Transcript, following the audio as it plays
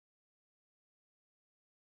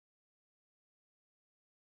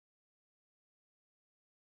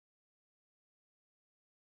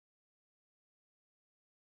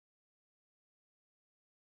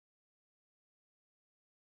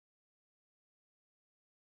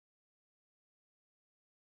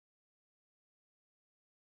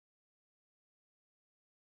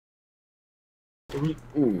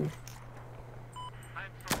Ooh.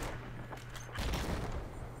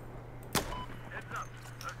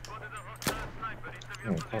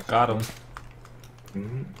 Got him.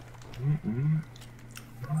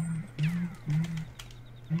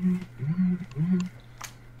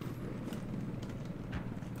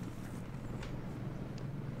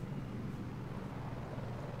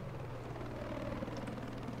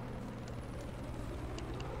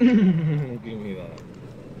 Give me that.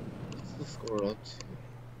 What's the score up to?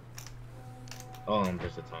 Oh,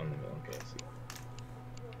 there's a time limit. Okay, I see.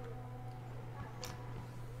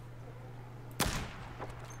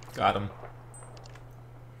 Got him.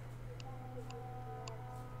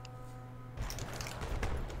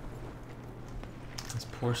 This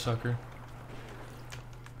poor sucker.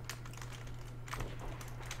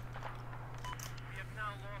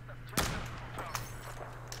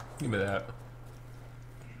 Give me that.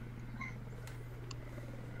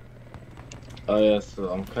 Oh yeah, so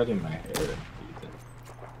I'm cutting my hair.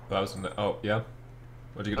 That was in the, oh yeah.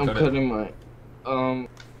 What'd you get? I'm cutting my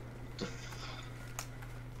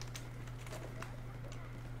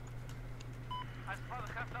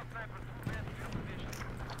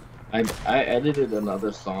I edited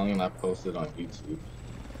another song and I posted on YouTube.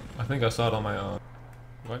 I think I saw it on my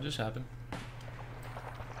what just happened?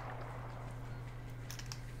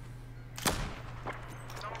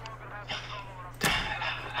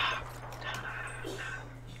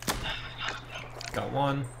 Got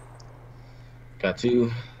one. Got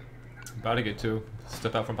two. About to get two.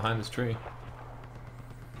 Step out from behind this tree.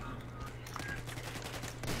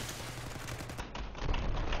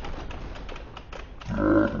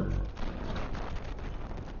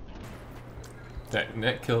 That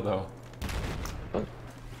net kill though.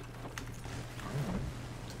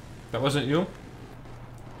 That wasn't you?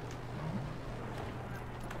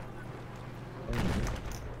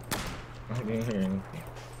 I didn't hear anything.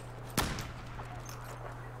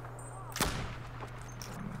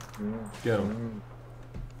 Get him.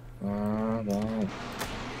 No.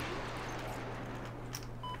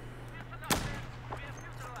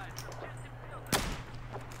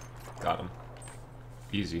 Got him.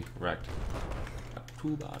 Easy. Wrecked. Got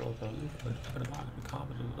 2 bottles of liquid. Put a bottle of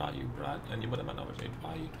confidence that you brought, and you put them on over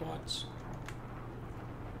why you twats.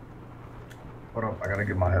 Hold up, I gotta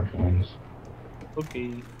get my headphones.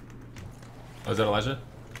 Okay. Oh, is that Elijah?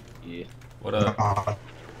 Yeah. What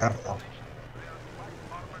Headphones.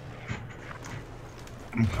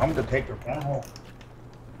 I'm coming to take your phone home.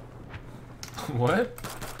 What?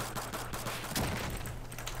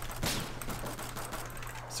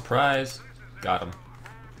 Surprise. Got him.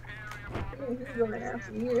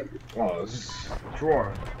 Oh,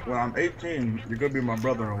 Sure. When I'm 18, you're gonna be my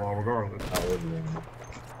brother-in-law regardless. I wouldn't.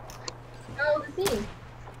 How old is he?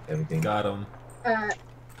 Everything. Got him.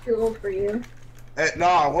 Too old for you. Hey,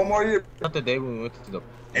 nah, one more year. Not the day when we went to the.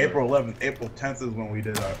 April 11th, April 10th is when we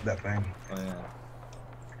did that thing. Oh yeah.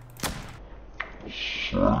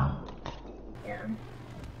 Yeah.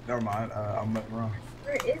 Never mind, I'm messing around.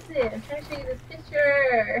 Where is it? I'm trying to show you this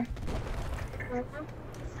picture.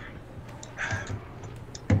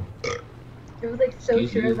 It was like so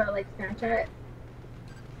Excuse sure you? about like Snapchat.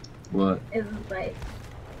 What? It was like,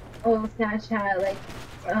 oh, Snapchat like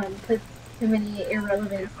puts too many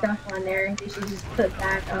irrelevant stuff on there. You should just put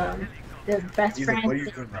back the best Ethan, friends what are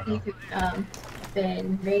you doing right now?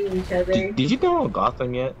 been rating each other. Did you download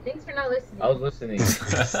Gotham yet? Thanks for not listening. I was listening.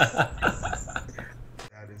 That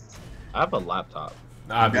is. I have a laptop.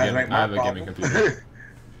 I have That ain't I have my a gaming problem. computer.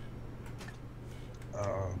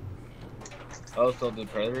 Oh, so did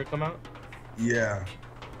Predator come out? Yeah.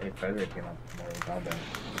 Hey, Predator came out.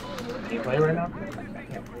 Can you play right now? I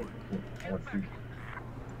can't play. I want to see.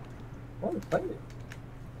 Oh, play it.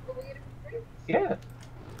 Yeah.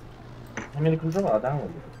 I mean, the controller, I'll download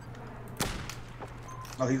it.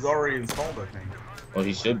 Oh, he's already installed, I think. Well,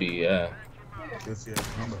 he should be, yeah. Yes, yeah.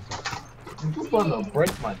 Remember. I'm just gonna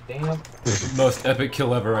break my damn. Most epic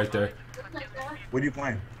kill ever right there. What are you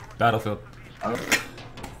playing? Battlefield.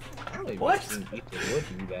 What? Would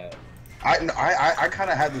do that. I kind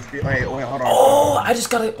of had this feel. Wait, hold on. Oh, I just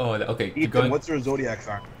gotta. Oh, okay. Keep Ethan, going. what's your zodiac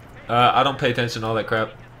sign? I don't pay attention to all that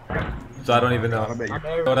crap, so I don't even know. I bet you.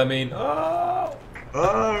 You know what I mean? Oh.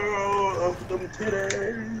 Oh, them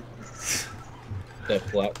titties. That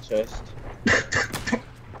flat chest.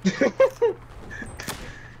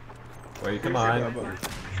 Wait, come on.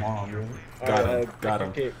 Mom, really? Got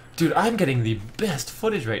him. Dude, I'm getting the best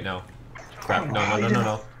footage right now. Crap.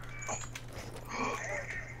 No.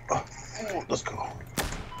 Oh, let's go.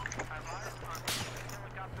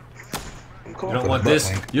 You don't want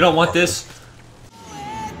this. You don't want this. In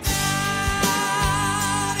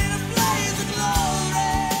a blaze of glory.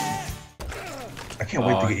 can't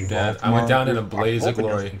wait to get Dad, evolved. I went down in a tomorrow. blaze I'm of hoping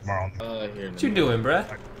glory. that's tomorrow. Here. What you doing,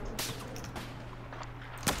 bruh?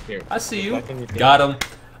 Here. I see you. Back in your thing. Got him.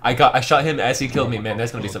 I shot him as he killed me, man.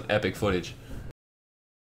 That's gonna be some epic footage.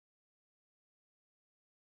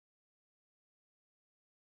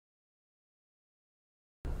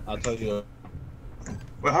 I'll tell you.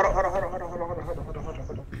 Wait, hold on.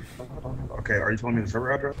 Okay, are you telling me the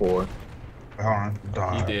server address? 4 Hold on.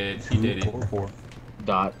 Dot. He did it. 4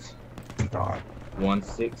 dot dot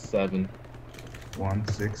 167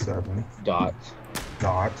 167 dot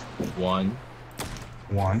dot 1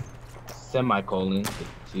 1 semicolon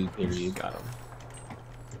 2 periods Got him.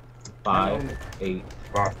 5 8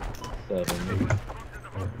 5 7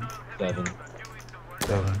 7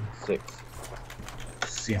 7 6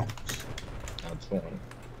 Sims. now 20.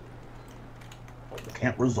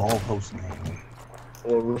 Can't resolve host name.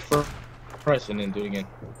 Or refresh and then do it again.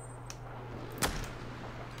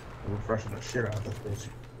 Refreshing the shit out of this bitch.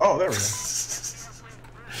 Oh, there we go.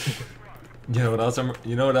 You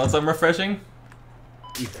know what else I'm refreshing?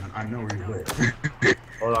 Ethan, I know where you live.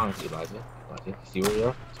 Hold on, Elijah. See where you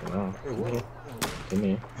are? Turn around. Come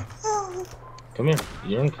here. Come here.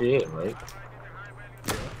 You're in creative, right?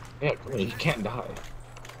 Yeah, come here. You can't die.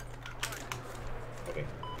 Okay.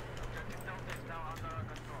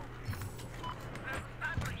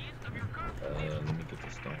 Let me get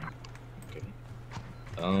this done. Okay.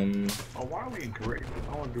 Oh, why are we in creative?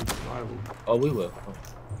 I want to do survival. Oh, we will.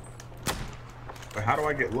 But how do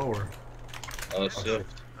I get lower? Shift.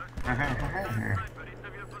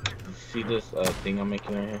 See this thing I'm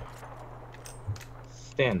making right here?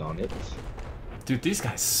 Stand on it. Dude, these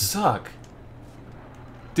guys suck.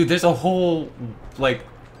 Dude, there's a whole, like,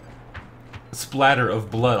 splatter of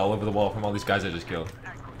blood all over the wall from all these guys I just killed.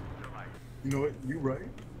 You know what? You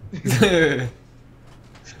right.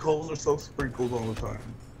 Skulls are so sprinkled all the time.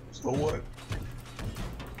 So what?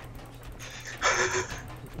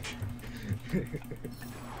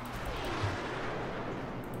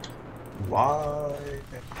 Why?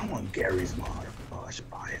 I want Gary's mod. Oh, I should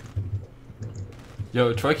buy it.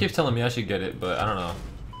 Yo, Troy keeps telling me I should get it, but I don't know.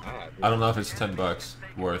 I don't know if it's $10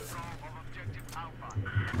 worth.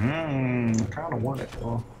 I kind of want it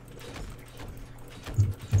though.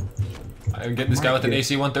 I'm getting this guy with an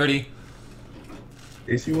AC 130.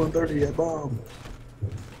 AC 130, yeah, Bob.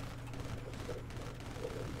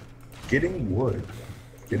 Getting wood.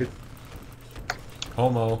 Get it?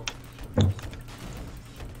 Homo.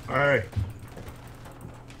 Alright.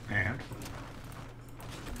 And?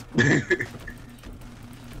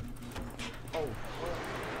 Oh,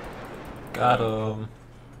 Got him.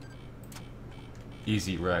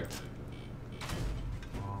 Easy wrecked.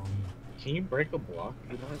 Can you break a block,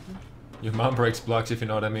 Elijah? Your mom breaks blocks if you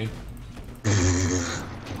know what I mean.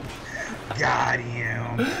 got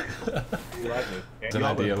him. Elijah, It's an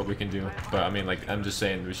idea what we can do. But I mean, like, I'm just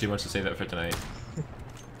saying, she wants to save that for tonight.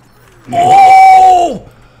 Oh!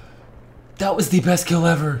 That was the best kill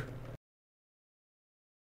ever.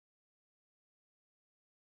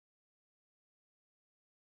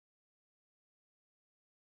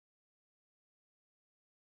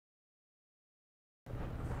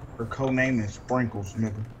 Her code name is Sprinkles,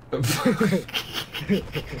 nigga.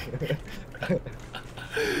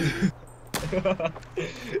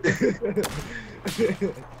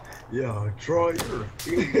 Yo, Troy, you're a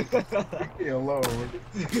fiend. Leave me alone.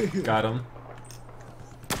 Got him.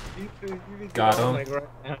 Got him. Like right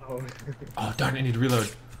now. Oh darn! I need to reload.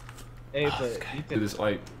 Hey, Oh, but God. you Do can, this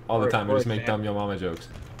like all the time. I for just make example- dumb yo mama jokes.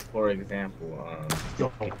 for example, Yo,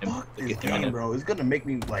 fuck this game, bro. It's gonna make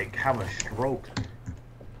me, like, have a stroke.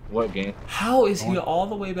 what game? How is he all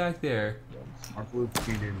the way back there? Our blue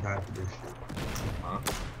team didn't die for this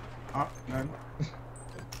shit. Huh? None.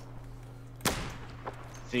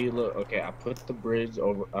 See, look, okay, I put the bridge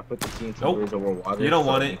over. I put the TNT Nope. bridge over water. You don't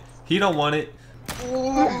so- want it. He don't want it.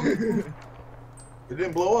 It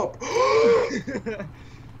didn't blow up.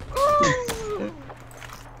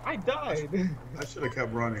 I died. I should have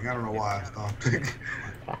kept running. I don't know why I stopped.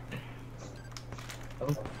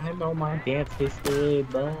 I know my dance history,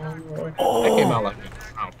 bro. Oh. I came out like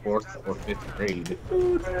in 4th or 5th grade.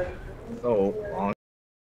 So long.